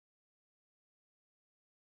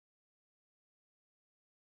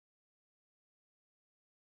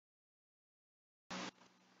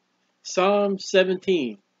Psalm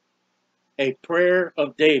 17, a prayer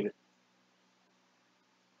of David.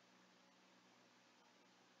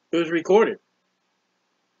 It was recorded.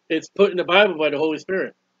 It's put in the Bible by the Holy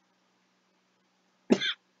Spirit.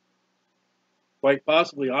 Quite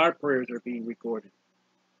possibly our prayers are being recorded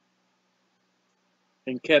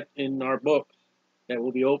and kept in our books that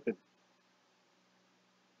will be open.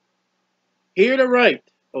 Hear the right,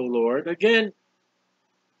 O Lord. Again,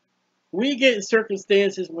 we get in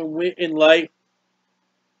circumstances when we in life,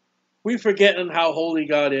 we forget on how holy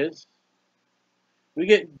God is. We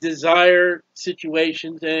get desired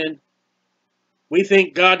situations and we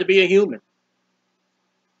think God to be a human.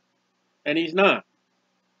 And he's not.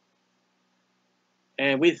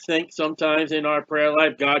 And we think sometimes in our prayer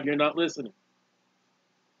life, God, you're not listening.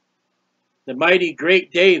 The mighty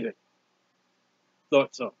great David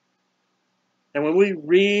thought so. And when we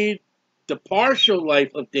read the partial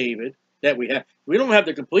life of David that we don't have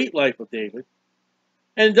the complete life of David.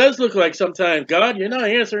 And it does look like sometimes, God, you're not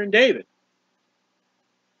answering David.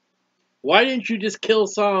 Why didn't you just kill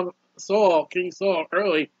King Saul,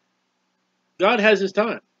 early? God has his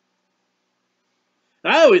time.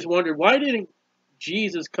 And I always wondered, why didn't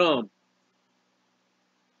Jesus come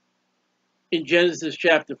in Genesis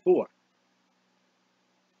chapter 4?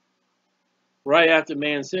 Right after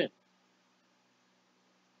man sinned.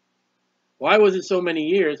 Why was it so many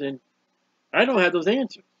years? And I don't have those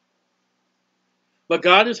answers. But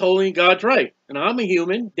God is holy and God's right. And I'm a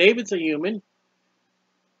human. David's a human.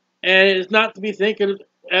 And it's not to be thinking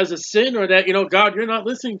as a sin or that, God, you're not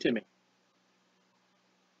listening to me.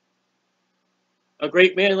 A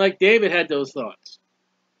great man like David had those thoughts.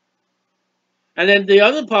 And then the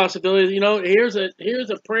other possibility, here's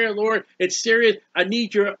a prayer, Lord. It's serious. I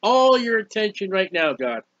need all your attention right now,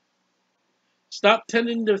 God. Stop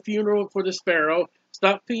tending the funeral for the sparrow.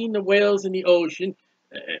 Stop feeding the whales in the ocean,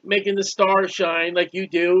 making the stars shine like you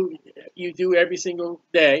do every single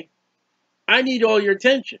day. I need all your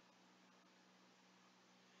attention.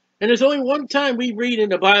 And there's only one time we read in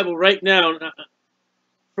the Bible right now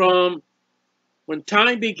from when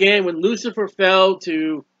time began, when Lucifer fell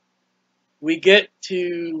to we get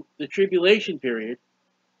to the tribulation period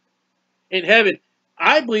in heaven.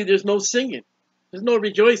 I believe there's no singing. There's no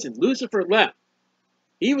rejoicing. Lucifer left.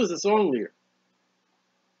 He was the song leader.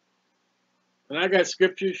 And I got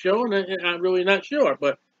scriptures showing, and I'm really not sure.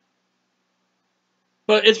 But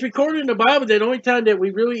it's recorded in the Bible that the only time that we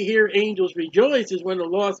really hear angels rejoice is when the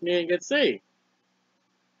lost man gets saved.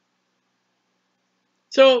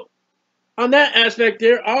 So, on that aspect,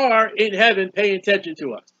 there are in heaven paying attention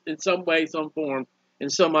to us in some way, some form, in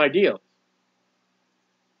some ideal.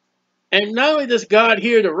 And not only does God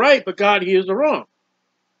hear the right, but God hears the wrong.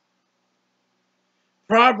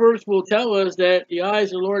 Proverbs will tell us that the eyes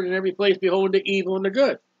of the Lord in every place behold the evil and the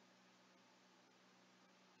good.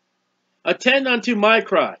 Attend unto my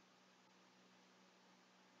cry.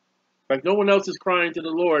 Like no one else is crying to the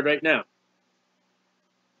Lord right now.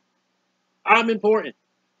 I'm important.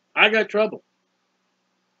 I got trouble.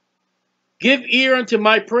 Give ear unto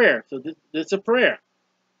my prayer. So this is a prayer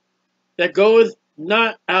that goeth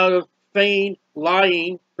not out of feigned,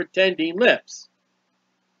 lying, pretending lips.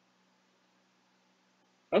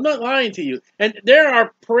 I'm not lying to you. And there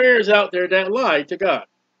are prayers out there that lie to God.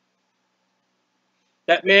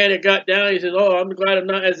 That man that got down, he says, oh, I'm glad I'm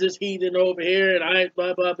not as this heathen over here, and I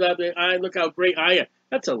blah, blah, blah, blah. I look how great I am.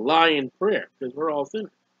 That's a lying prayer, because we're all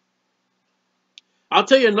sinners. I'll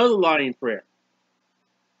tell you another lying prayer.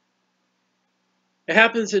 It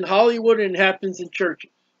happens in Hollywood and it happens in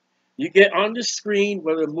churches. You get on the screen,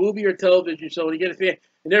 whether a movie or television show, and you get a fan,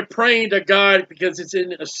 and they're praying to God because it's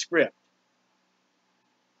in a script.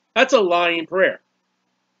 That's a lying prayer.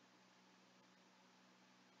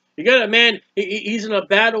 You got a man, he's in a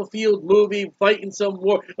battlefield movie fighting some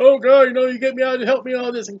war. Oh, God, you get me out and help me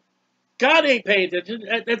all this. And God ain't paying attention.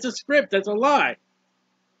 That's a script. That's a lie.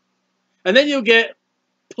 And then you get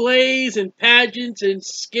plays and pageants and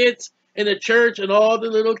skits in the church, and all the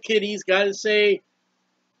little kiddies got to say.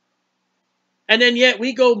 And then yet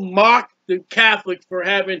we go mock the Catholics for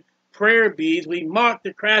having prayer beads. We mock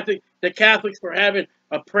the Catholics for having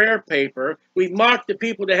a prayer paper. We mock the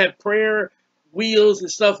people that have prayer wheels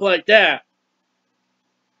and stuff like that.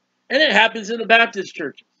 And it happens in the Baptist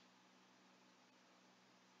churches.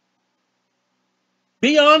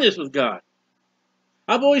 Be honest with God.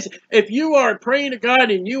 I've always, if you are praying to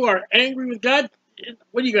God and you are angry with God,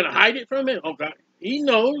 what are you going to hide it from him? Oh, God, he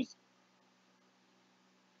knows.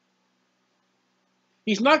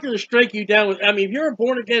 He's not going to strike you down with, if you're a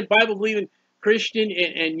born-again, Bible-believing Christian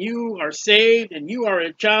and you are saved and you are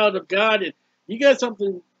a child of God and you got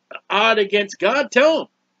something odd against God, tell him.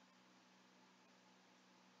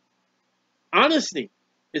 Honesty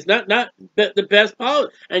is not the best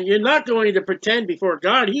policy. And you're not going to pretend before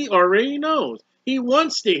God. He already knows. He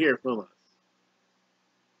wants to hear from us.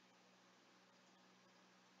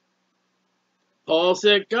 Paul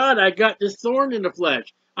said, God, I got this thorn in the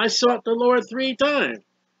flesh. I sought the Lord 3 times.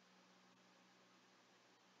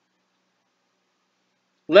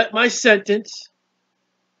 Let my sentence.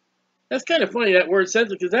 That's kind of funny, that word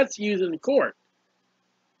sentence, because that's used in court.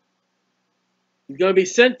 He's going to be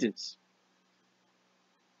sentenced.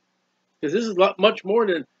 Because this is much more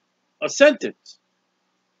than a sentence.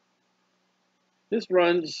 This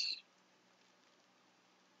runs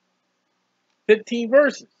 15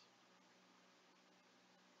 verses.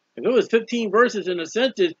 If it was 15 verses in a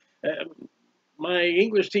sentence, my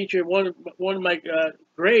English teacher, one of my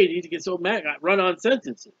grades, he used to get so mad, I run on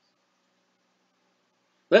sentences.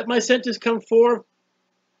 Let my sentence come forth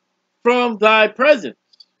from thy presence.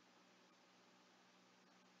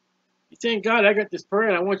 He's saying, God, I got this prayer,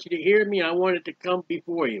 and I want you to hear me, and I want it to come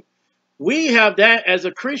before you. We have that as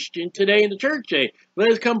a Christian today in the church age.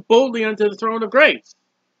 Let us come boldly unto the throne of grace.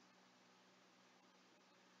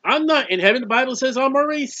 I'm not in heaven. The Bible says I'm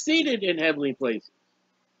already seated in heavenly places.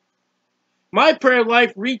 My prayer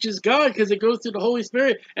life reaches God because it goes through the Holy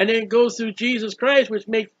Spirit, and then it goes through Jesus Christ, which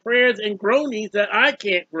makes prayers and groanings that I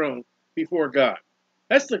can't groan before God.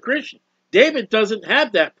 That's the Christian. David doesn't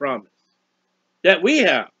have that promise that we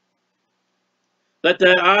have. Let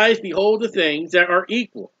thy eyes behold the things that are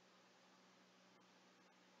equal.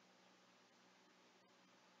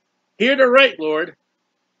 Hear the right, Lord,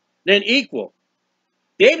 then equal.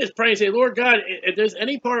 David's praying, say, Lord God, if there's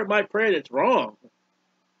any part of my prayer that's wrong,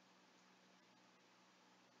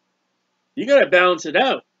 you got to balance it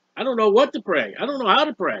out. I don't know what to pray. I don't know how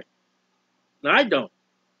to pray. No, I don't.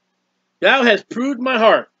 Thou hast proved my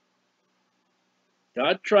heart.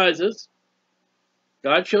 God tries us.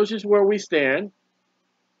 God shows us where we stand.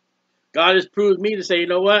 God has proved me to say, you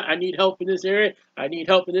know what? I need help in this area. I need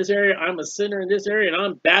help in this area. I'm a sinner in this area, and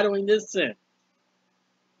I'm battling this sin.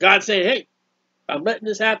 God's saying, hey, I'm letting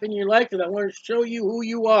this happen in your life because I want to show you who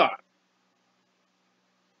you are.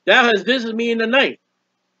 Thou hast visited me in the night.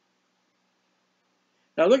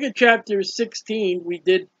 Now look at chapter 16 we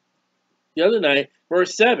did the other night,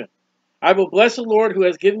 verse 7. I will bless the Lord who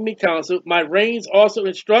has given me counsel. My reins also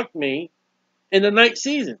instruct me in the night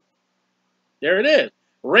season. There it is.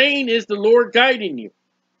 Rain is the Lord guiding you.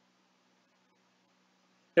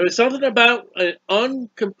 There was something about an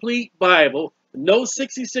incomplete Bible, no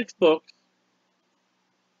 66 books,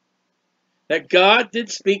 that God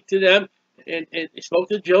did speak to them and spoke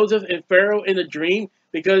to Joseph and Pharaoh in a dream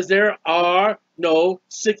because there are no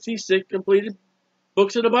 66 completed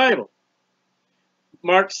books of the Bible.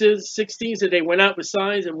 Mark says 16 said they went out with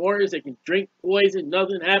signs and wonders. They can drink poison,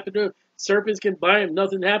 nothing happened to them. Serpents can bite them,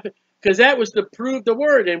 nothing happened. Because that was to prove the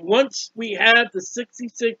word. And once we have the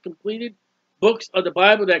 66 completed books of the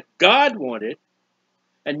Bible that God wanted,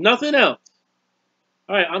 and nothing else.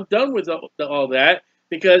 All right, I'm done with all that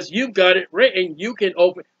because you've got it written. You can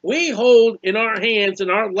open. We hold in our hands, in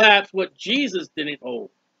our laps, what Jesus didn't hold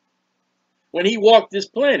when he walked this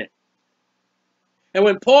planet. And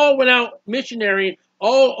when Paul went out missionary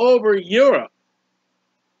all over Europe,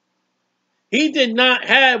 he did not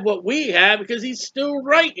have what we have because he's still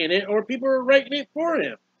writing it, or people are writing it for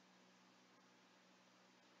him.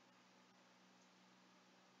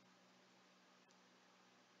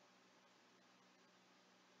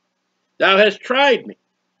 Thou hast tried me,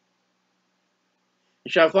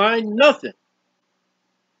 and shall find nothing.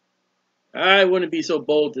 I wouldn't be so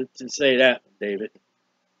bold to say that, David.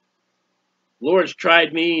 The Lord's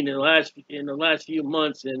tried me in the last few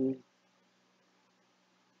months, and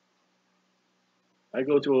I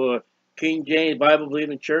go to a King James Bible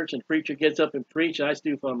believing church, and the preacher gets up and preaches, and I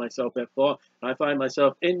still find myself at fault. I find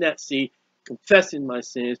myself in that seat, confessing my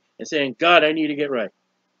sins and saying, God, I need to get right.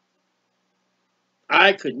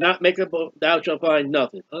 I could not make a book, thou shalt find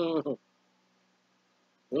nothing.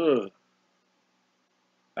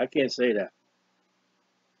 I can't say that.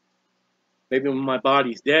 Maybe when my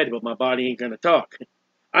body's dead, but my body ain't going to talk.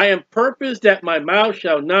 I am purposed that my mouth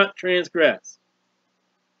shall not transgress.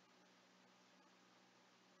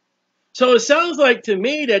 So it sounds like to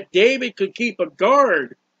me that David could keep a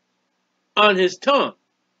guard on his tongue.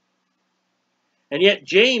 And yet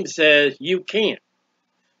James says you can't.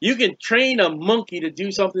 You can train a monkey to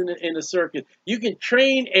do something in a circus. You can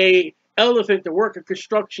train a elephant to work a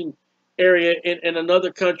construction area in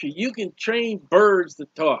another country. You can train birds to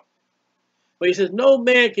talk. But he says no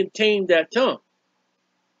man can tame that tongue.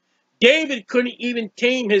 David couldn't even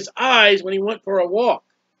tame his eyes when he went for a walk.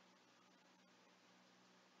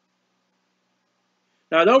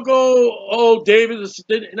 Now, don't go, oh, David is...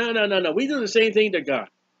 No, no, no, no. We do the same thing to God.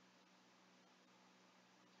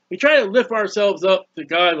 We try to lift ourselves up to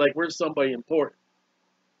God like we're somebody important.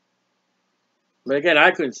 But again,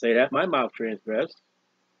 I couldn't say that. My mouth transgressed.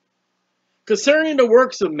 Concerning the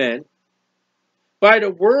works of men, by the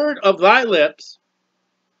word of thy lips,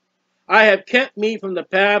 I have kept me from the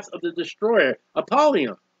paths of the destroyer.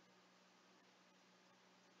 Apollyon.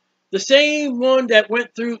 The same one that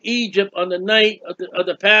went through Egypt on the night of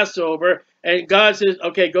the Passover, and God says,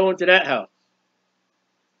 okay, go into that house.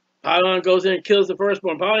 Apollyon goes in and kills the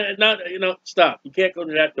firstborn. Apollyon, stop. You can't go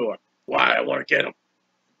to that door. Why? I want to get him.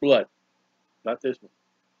 Blood. Not this one.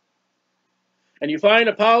 And you find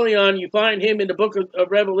Apollyon, you find him in the book of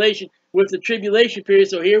Revelation with the tribulation period.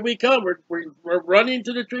 So here we come. We're running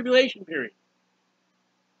to the tribulation period.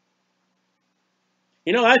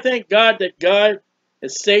 I thank God that God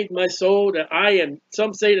has saved my soul, that I am.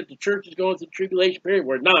 Some say that the church is going through the tribulation period.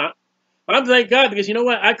 We're not. I'm thank God because you know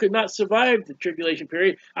what? I could not survive the tribulation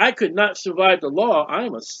period. I could not survive the law. I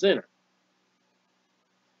am a sinner.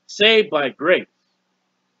 Saved by grace.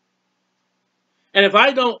 And if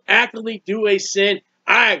I don't actively do a sin,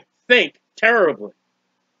 I think terribly.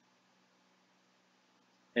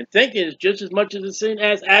 And thinking is just as much as a sin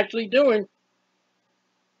as actually doing.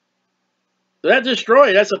 So that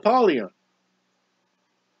destroyed. That's Apollyon.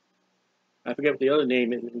 I forget what the other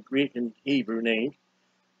name is in Greek and Hebrew name.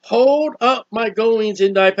 Hold up my goings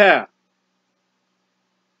in thy path,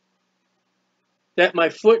 that my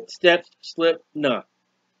footsteps slip not.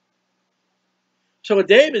 So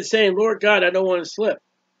David's saying, Lord God, I don't want to slip.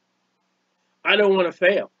 I don't want to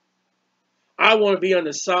fail. I want to be on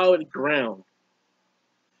the solid ground.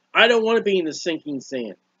 I don't want to be in the sinking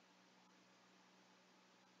sand.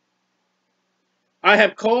 I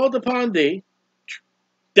have called upon thee.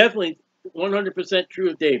 Definitely 100% true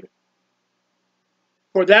of David.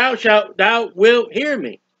 For thou wilt hear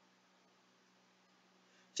me.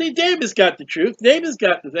 See, David's got the truth. David's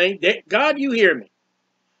got the thing. God, you hear me.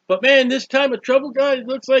 But man, this time of trouble, God, it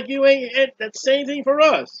looks like you ain't. That same thing for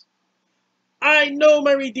us. I know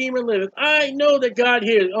my Redeemer liveth. I know that God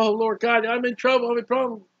hears. Oh, Lord God, I'm in trouble. I'm in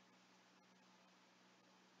trouble.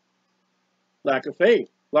 Lack of faith.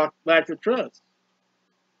 Lack of trust.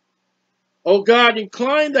 Oh God,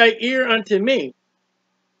 incline thy ear unto me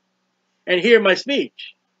and hear my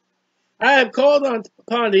speech. I have called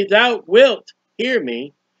upon thee, thou wilt hear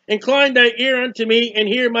me. Incline thy ear unto me and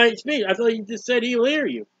hear my speech. I thought you just said he will hear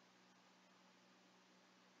you.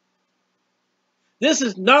 This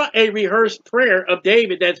is not a rehearsed prayer of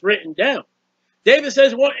David that's written down. David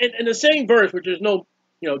says, well, in the same verse, which is no,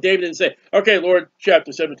 David didn't say, okay, Lord,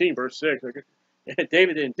 chapter 17, verse 6.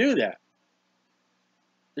 David didn't do that.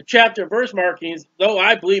 The chapter and verse markings, though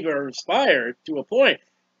I believe are inspired to a point,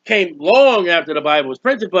 came long after the Bible was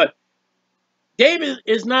printed, but David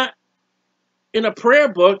is not in a prayer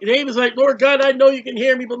book. David's like, Lord God, I know you can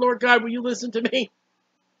hear me, but Lord God, will you listen to me?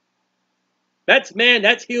 That's man,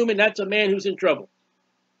 that's human, that's a man who's in trouble.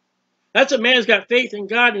 That's a man who's got faith in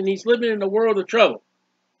God and he's living in a world of trouble.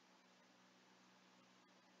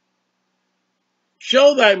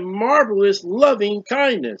 Show thy marvelous loving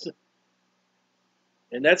kindness.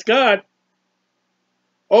 And that's God.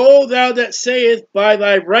 O thou that sayest by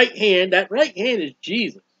thy right hand, that right hand is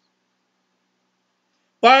Jesus.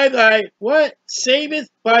 By thy, what? Saveth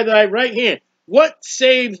by thy right hand. What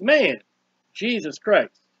saves man? Jesus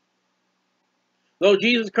Christ. Though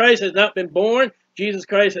Jesus Christ has not been born, Jesus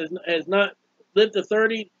Christ has not lived to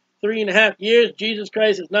 33.5 years, Jesus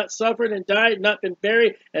Christ has not suffered and died, not been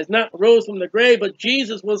buried, has not rose from the grave, but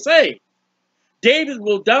Jesus will save. David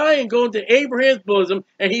will die and go into Abraham's bosom,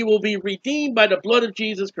 and he will be redeemed by the blood of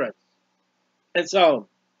Jesus Christ. And Solomon.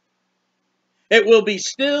 It will be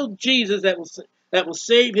still Jesus that will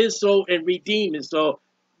save his soul and redeem his soul,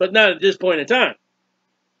 but not at this point in time.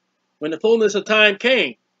 When the fullness of time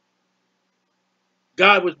came,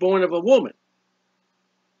 God was born of a woman.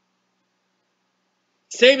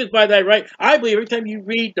 Save us by thy right. I believe every time you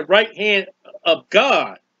read the right hand of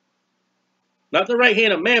God, not the right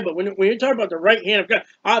hand of man, but when you're talking about the right hand of God,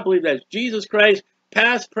 I believe that's Jesus Christ,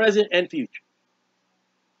 past, present, and future.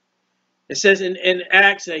 It says in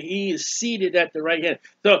Acts that he is seated at the right hand.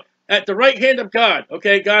 So at the right hand of God,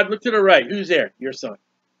 okay, God, look to the right. Who's there? Your son.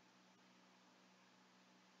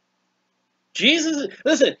 Jesus,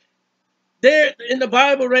 listen, there in the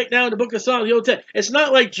Bible right now, in the book of Psalms, the Old Testament, it's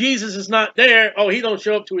not like Jesus is not there. Oh, he don't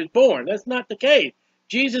show up to his born. That's not the case.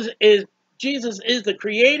 Jesus is the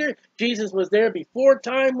creator. Jesus was there before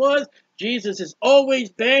time was. Jesus has always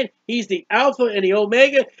been. He's the Alpha and the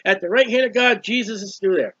Omega. At the right hand of God, Jesus is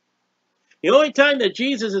still there. The only time that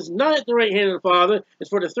Jesus is not at the right hand of the Father is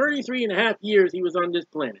for the 33 and a half years he was on this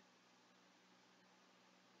planet.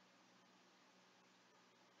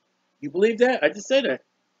 You believe that? I just said that.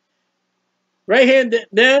 Right hand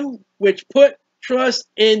them which put trust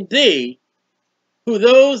in thee, who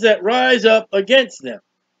those that rise up against them.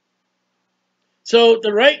 So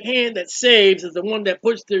the right hand that saves is the one that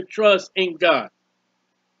puts their trust in God.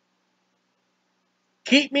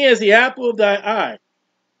 Keep me as the apple of thy eye.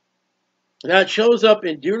 That shows up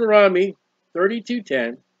in Deuteronomy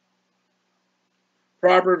 32:10,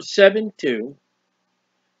 Proverbs 7:2,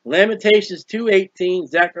 Lamentations 2:18,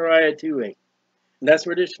 Zechariah 2:8. And that's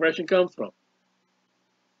where the expression comes from.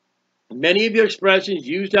 Many of your expressions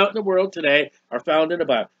used out in the world today are found in the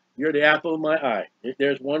Bible. You're the apple of my eye.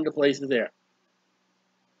 There's one of the places there.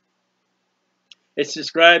 It's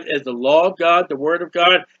described as the law of God, the word of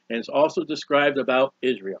God, and it's also described about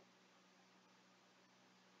Israel.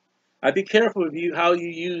 I'd be careful with you how you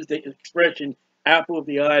use the expression apple of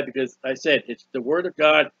the eye, because I said it's the word of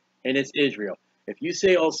God and it's Israel. If you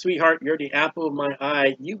say, oh, sweetheart, you're the apple of my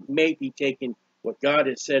eye, you may be taking what God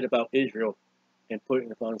has said about Israel and putting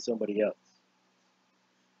it upon somebody else.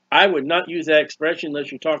 I would not use that expression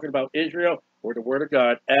unless you're talking about Israel or the word of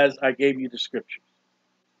God, as I gave you the scriptures.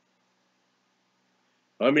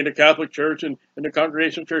 I mean, the Catholic Church and the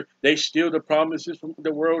Congregational Church, they steal the promises from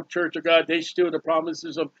the World Church of God. They steal the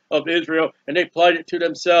promises of Israel, and they plight it to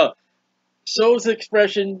themselves. So is the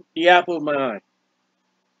expression, the apple of my eye.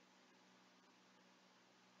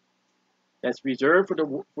 That's reserved for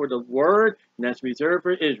the word, and that's reserved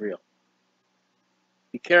for Israel.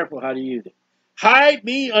 Be careful how to use it. Hide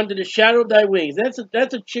me under the shadow of thy wings. That's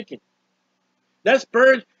a chicken. That's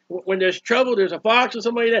birds. When there's trouble, there's a fox or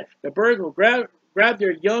somebody that the birds will grab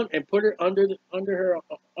their young and put her under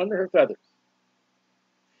her feathers.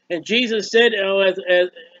 And Jesus said, as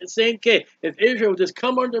the same case, if Israel would just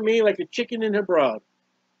come under me like a chicken in her brood,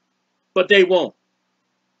 but they won't.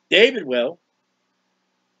 David will.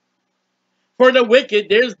 For the wicked,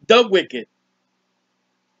 there's the wicked.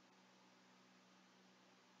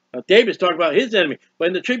 Now, David's talking about his enemy, but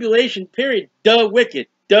in the tribulation period, the wicked,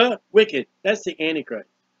 that's the Antichrist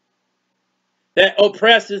that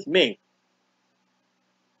oppresses me.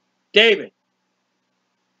 David.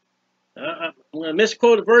 I'm going to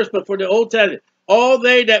misquote a verse, but for the Old Testament, all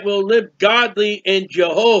they that will live godly in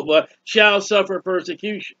Jehovah shall suffer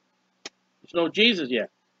persecution. There's no Jesus yet.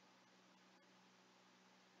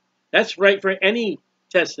 That's right for any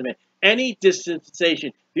testament, any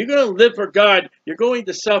dispensation. If you're going to live for God, you're going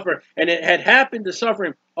to suffer. And it had happened to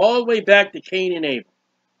suffering all the way back to Cain and Abel.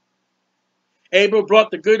 Abel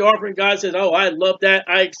brought the good offering. God says, oh, I love that.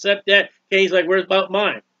 I accept that. Cain's like, where's about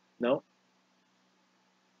mine? No.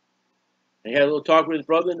 And he had a little talk with his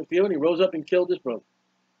brother in the field, and he rose up and killed his brother.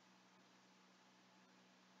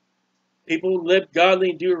 People who live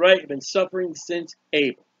godly and do right have been suffering since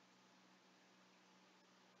Abel.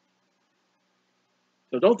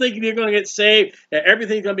 So don't think if you're going to get saved that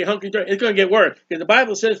everything's going to be hunky-dory. It's going to get worse. Because the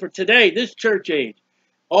Bible says for today, this church age,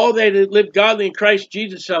 all they that live godly in Christ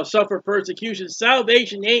Jesus shall suffer persecution.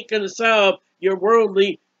 Salvation ain't going to solve your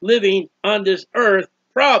worldly living on this earth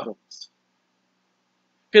problems.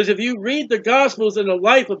 Because if you read the Gospels and the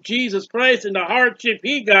life of Jesus Christ and the hardship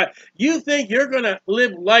he got, you think you're going to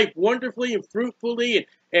live life wonderfully and fruitfully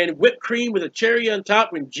and whipped cream with a cherry on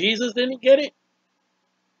top when Jesus didn't get it?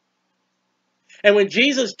 And when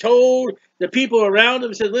Jesus told the people around him,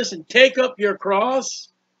 he said, listen, take up your cross.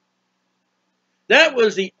 That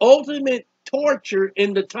was the ultimate torture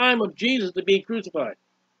in the time of Jesus to be crucified.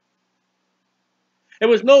 It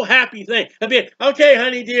was no happy thing. I mean, okay,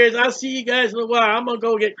 honey dears, I'll see you guys in a while. I'm going to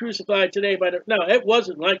go get crucified today. No, it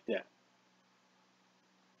wasn't like that.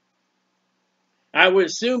 I would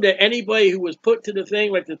assume that anybody who was put to the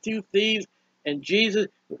thing, like the two thieves and Jesus,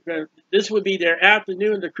 this would be their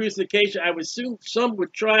afternoon, the crucifixion. I would assume some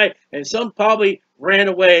would try, and some probably ran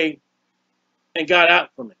away and got out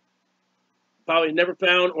from it. Probably never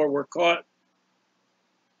found or were caught.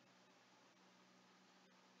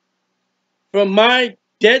 From my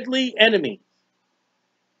deadly enemies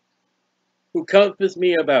who compass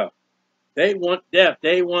me about. They want death.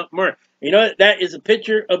 They want murder. You know, that is a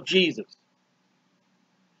picture of Jesus.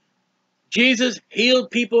 Jesus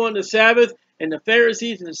healed people on the Sabbath, and the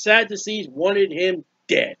Pharisees and the Sadducees wanted him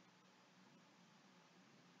dead.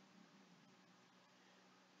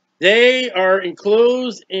 They are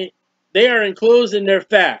enclosed in their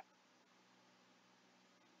fat.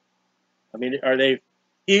 I mean, are they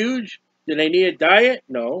huge? Do they need a diet?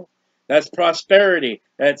 No. That's prosperity.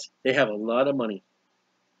 They have a lot of money.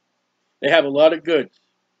 They have a lot of goods.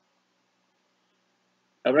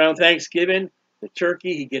 Around Thanksgiving, the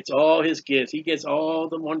turkey, he gets all his gifts. He gets all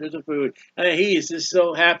the wonders of food. And he is just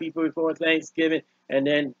so happy before Thanksgiving, and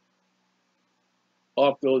then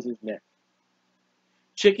off goes his neck.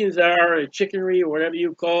 Chickens are a chickery or whatever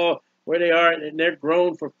you call where they are, and they're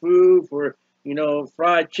grown for food, for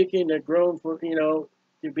fried chicken. They're grown for to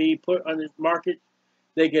be put on the market.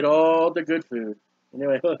 They get all the good food, and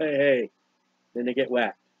they're like, oh, hey. Then they get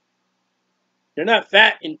whacked. They're not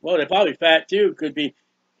fat, well, they're probably fat too. Could be,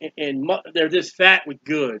 they're just fat with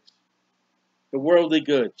goods, the worldly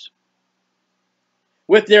goods.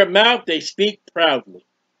 With their mouth they speak proudly.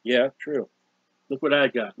 Yeah, true. Look what I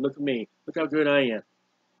got. Look at me. Look how good I am.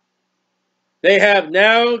 They have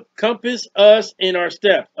now compassed us in our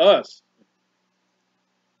steps. Us.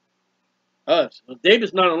 Us. Well,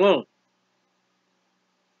 David's not alone.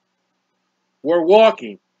 We're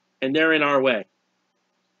walking, and they're in our way.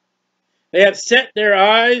 They have set their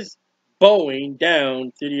eyes bowing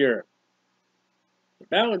down to the earth. They're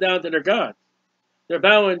bowing down to their God. They're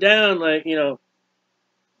bowing down like,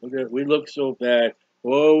 we look so bad.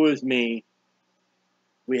 Woe is me.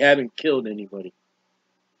 We haven't killed anybody.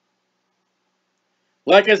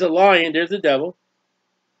 Like as a lion, there's the devil.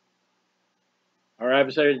 Our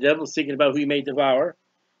adversary, the devil, is seeking about who he may devour.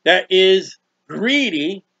 That is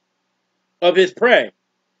greedy of his prey.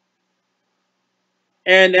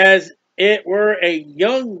 And as it were a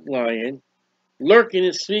young lion lurking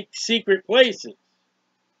in secret places.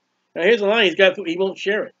 Now here's a lion, he's got food, he won't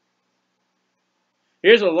share it.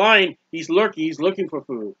 Here's a lion, he's lurking, he's looking for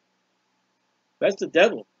food. That's the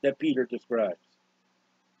devil that Peter describes.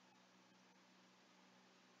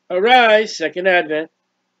 Arise, second advent.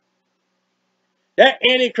 That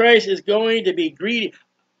Antichrist is going to be greedy.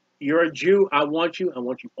 You're a Jew, I want you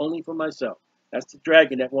only for myself. That's the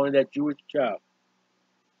dragon that wanted that Jewish child.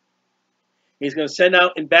 He's going to send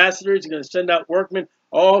out ambassadors. He's going to send out workmen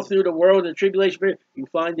all through the world in the tribulation period. You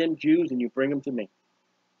find them Jews and you bring them to me.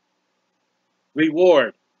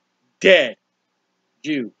 Reward. Dead.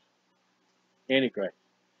 Jews. Antichrist.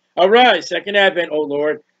 Arise, second advent, O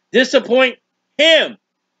Lord. Disappoint him.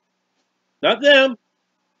 Not them.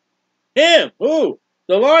 Him. Who?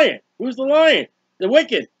 The lion. Who's the lion? The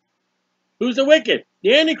wicked. Who's the wicked?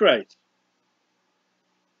 The Antichrist.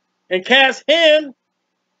 And cast him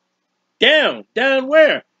down. Down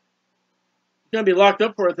where? He's going to be locked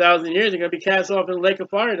up for 1,000 years. He's going to be cast off in the lake of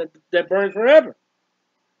fire that burns forever.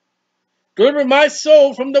 Deliver my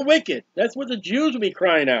soul from the wicked. That's what the Jews will be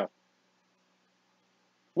crying out.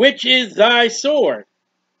 Which is thy sword?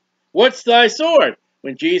 What's thy sword?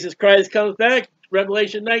 When Jesus Christ comes back,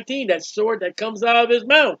 Revelation 19, that sword that comes out of his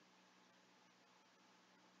mouth.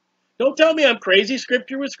 Don't tell me I'm crazy.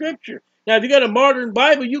 Scripture with scripture. Now, if you got a modern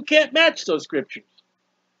Bible, you can't match those scriptures.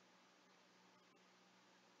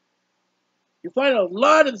 You find a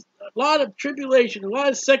lot of tribulation, a lot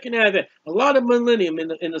of second advent, a lot of millennium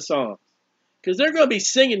in the Psalms. Because they're going to be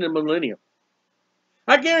singing the millennium.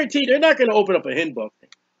 I guarantee they're not going to open up a hymn book.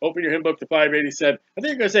 Open your hymn book to 587. I think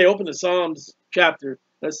they're going to say, open the Psalms chapter.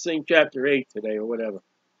 Let's sing chapter 8 today or whatever.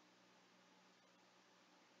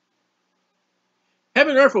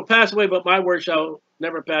 Heaven and earth will pass away, but my word shall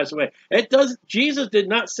never pass away. Jesus did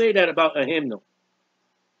not say that about a hymnal.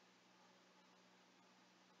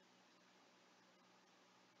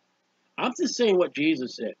 I'm just saying what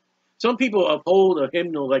Jesus said. Some people uphold a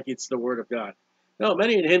hymnal like it's the word of God. No,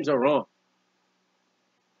 many of the hymns are wrong.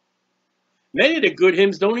 Many of the good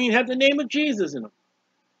hymns don't even have the name of Jesus in them.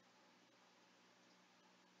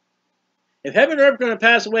 If heaven and earth are going to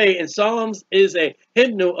pass away and Psalms is a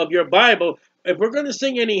hymnal of your Bible, if we're going to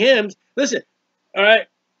sing any hymns, listen, all right,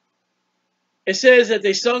 it says that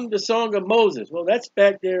they sung the song of Moses. Well, that's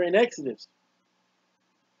back there in Exodus.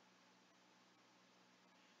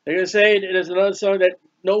 They're going to say there's another song that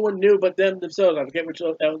no one knew but them themselves. I forget which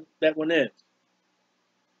that one is.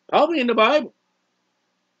 Probably in the Bible.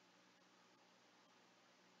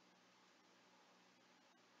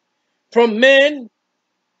 From men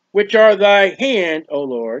which are thy hand, O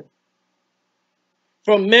Lord,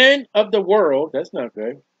 from men of the world, that's not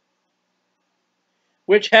good,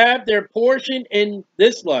 which have their portion in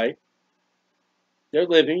this life, they're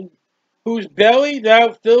living, whose belly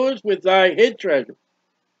thou fillest with thy hid treasure.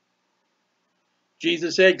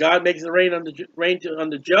 Jesus said, God makes the rain on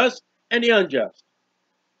the just and the unjust.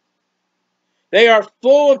 They are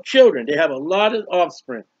full of children. They have a lot of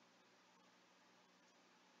offspring.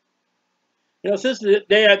 Since the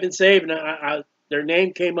day I've been saved, and their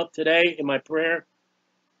name came up today in my prayer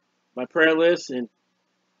list, and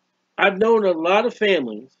I've known a lot of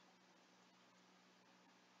families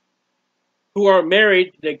who are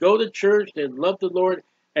married, they go to church, they love the Lord,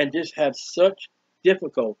 and just have such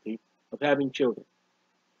difficulty of having children.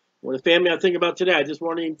 Well, the family I think about today, I just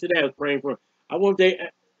wanted today, I was praying for. I want they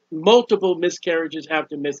multiple miscarriages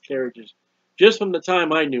after miscarriages, just from the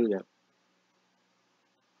time I knew them.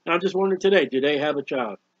 And I'm just wondering today, do they have a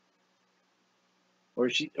child, or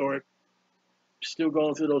is she, or still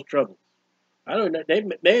going through those troubles? I don't know. They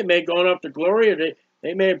may have gone up to glory, or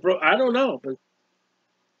they may have broke. I don't know, but it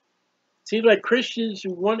seems like Christians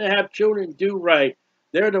who want to have children do right,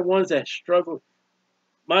 they're the ones that struggle.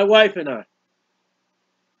 My wife and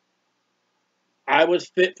I was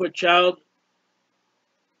fit for child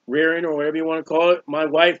rearing, or whatever you want to call it. My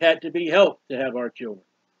wife had to be helped to have our children.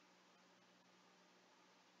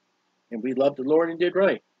 And we loved the Lord and did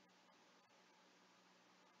right.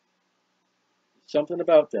 Something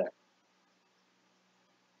about that.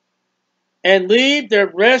 And leave the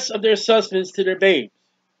rest of their sustenance to their babes.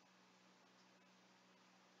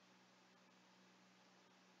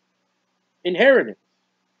 Inheritance.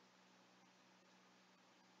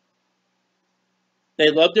 They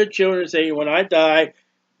love their children, saying, when I die,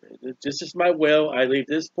 this is my will. I leave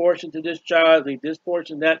this portion to this child, leave this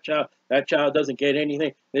portion to that child. That child doesn't get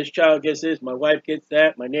anything. This child gets this. My wife gets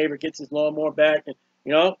that. My neighbor gets his lawnmower back. And,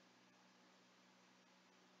 you know,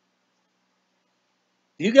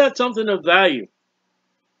 you got something of value.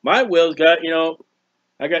 My will's got,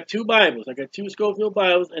 I got 2 Bibles. I got 2 Schofield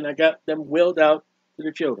Bibles, and I got them willed out to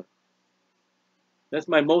the children. That's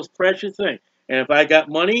my most precious thing. And if I got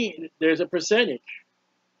money, there's a percentage.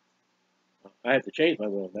 I have to change my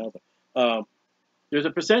will now, but there's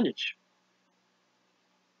a percentage.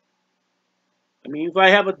 I mean, if I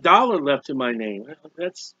have $1 left to my name,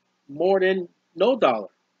 that's more than no dollar.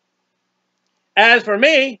 As for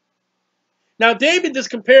me, now David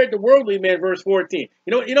just compared the worldly man, verse 14.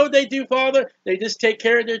 You know what they do, Father? They just take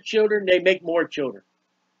care of their children. They make more children.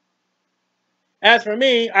 As for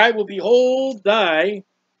me, I will behold thy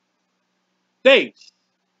face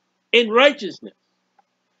in righteousness.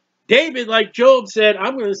 David, like Job, said,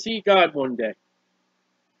 I'm going to see God one day.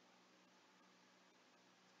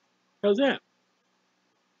 How's that?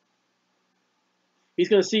 He's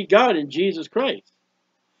going to see God in Jesus Christ.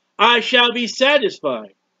 I shall be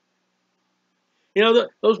satisfied.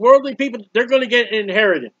 Those worldly people, they're going to get an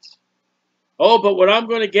inheritance. Oh, but what I'm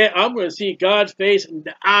going to get, I'm going to see God's face, and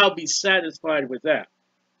I'll be satisfied with that.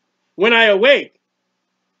 When I awake,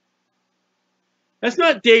 that's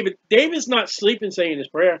not David. David's not sleeping saying his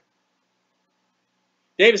prayer.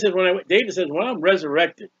 David says, when I'm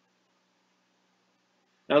resurrected.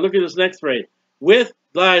 Now look at this next phrase. With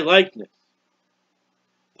thy likeness.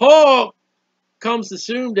 Paul comes to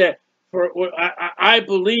assume that for what I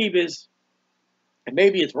believe is, and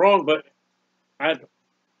maybe it's wrong, but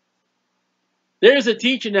there's a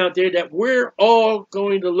teaching out there that we're all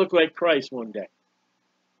going to look like Christ one day.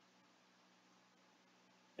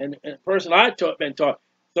 And a person I've been taught,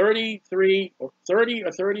 30 or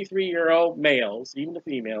 33-year-old males, even the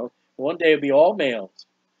females, one day will be all males.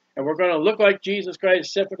 And we're going to look like Jesus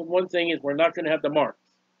Christ, except for the one thing is we're not going to have the marks.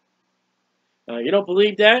 You don't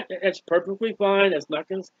believe that? That's perfectly fine. That's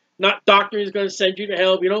not doctor is going to send you to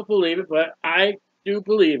hell if you don't believe it, but I do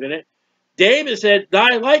believe in it. David said,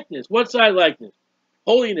 thy likeness. What's thy likeness?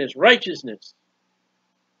 Holiness, righteousness.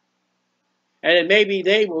 And then maybe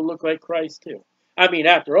they will look like Christ too. I mean,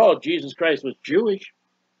 after all, Jesus Christ was Jewish,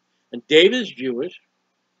 and David's Jewish.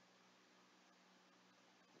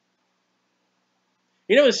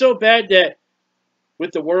 It's so bad that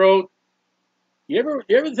with the world, you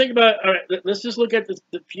ever think about, all right, let's just look at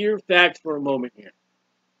the pure facts for a moment here.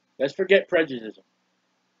 Let's forget prejudice.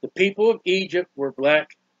 The people of Egypt were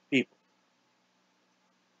black people.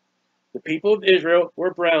 The people of Israel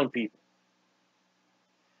were brown people.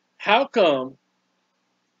 How come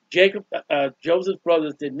Joseph's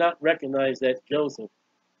brothers did not recognize that Joseph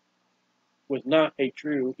was not a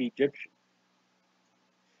true Egyptian?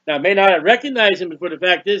 Now, I may not have recognized him, for the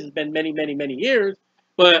fact is, it's been many, many, many years,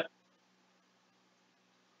 but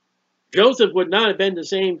Joseph would not have been the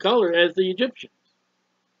same color as the Egyptians.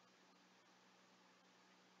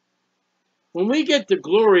 When we get to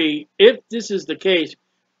glory, if this is the case,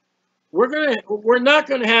 we're not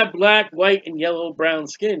gonna have black, white, and yellow, brown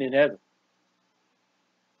skin in heaven.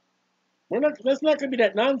 That's not gonna be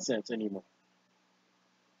that nonsense anymore.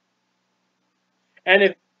 And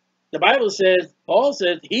if the Bible says, Paul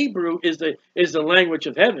says, Hebrew is the language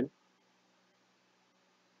of heaven,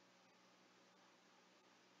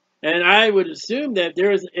 and I would assume that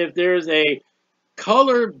if there's a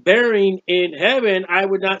color bearing in heaven, I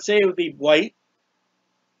would not say it would be white.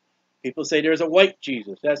 People say there's a white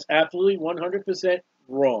Jesus. That's absolutely 100%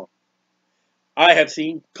 wrong. I have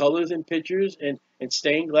seen colors in pictures and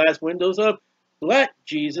stained glass windows of black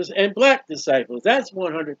Jesus and black disciples. That's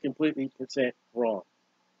 100 completely percent wrong.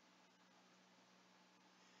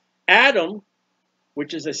 Adam,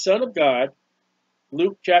 which is a son of God,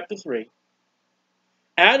 Luke chapter 3,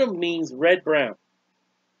 Adam means red-brown.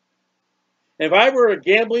 If I were a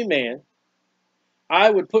gambling man, I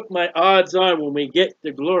would put my odds on when we get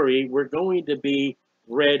to glory, we're going to be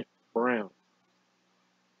red-brown.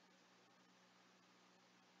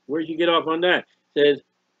 Where'd you get off on that? It says,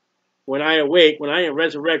 when I awake, when I am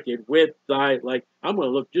resurrected with thy, like, I'm going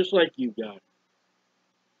to look just like you, God.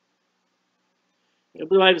 The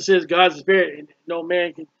Bible says God's spirit, and no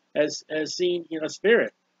man has seen a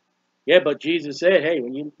spirit. Yeah, but Jesus said, hey,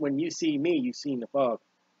 when you see me, you've seen the Father.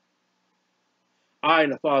 I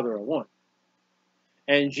and the Father are one.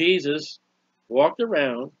 And Jesus walked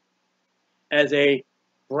around as a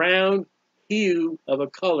brown hue of a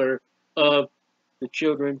color of the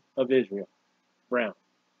children of Israel. Brown.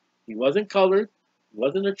 He wasn't colored, he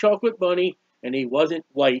wasn't a chocolate bunny, and he wasn't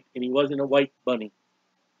white, and he wasn't a white bunny.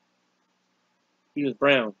 He was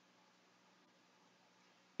brown.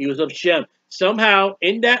 He was of Shem. Somehow,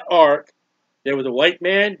 in that ark, there was a white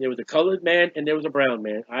man, there was a colored man, and there was a brown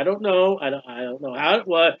man. I don't know. I don't know how it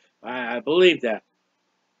was. I believe that.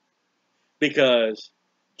 Because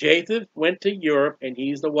Japheth went to Europe, and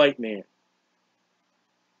he's the white man.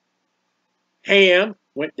 Ham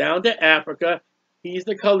went down to Africa. He's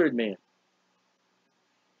the colored man.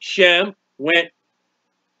 Shem went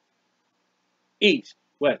east,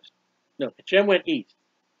 west. No, Shem went east.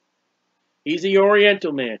 He's the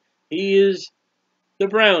Oriental man. He is the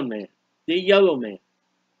brown man, the yellow man.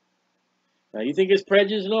 Now, you think it's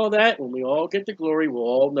prejudice and all that? When we all get to glory, we'll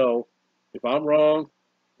all know if I'm wrong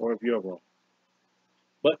or if you're wrong.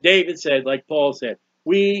 But David said, like Paul said,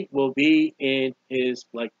 we will be in his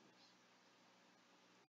likeness.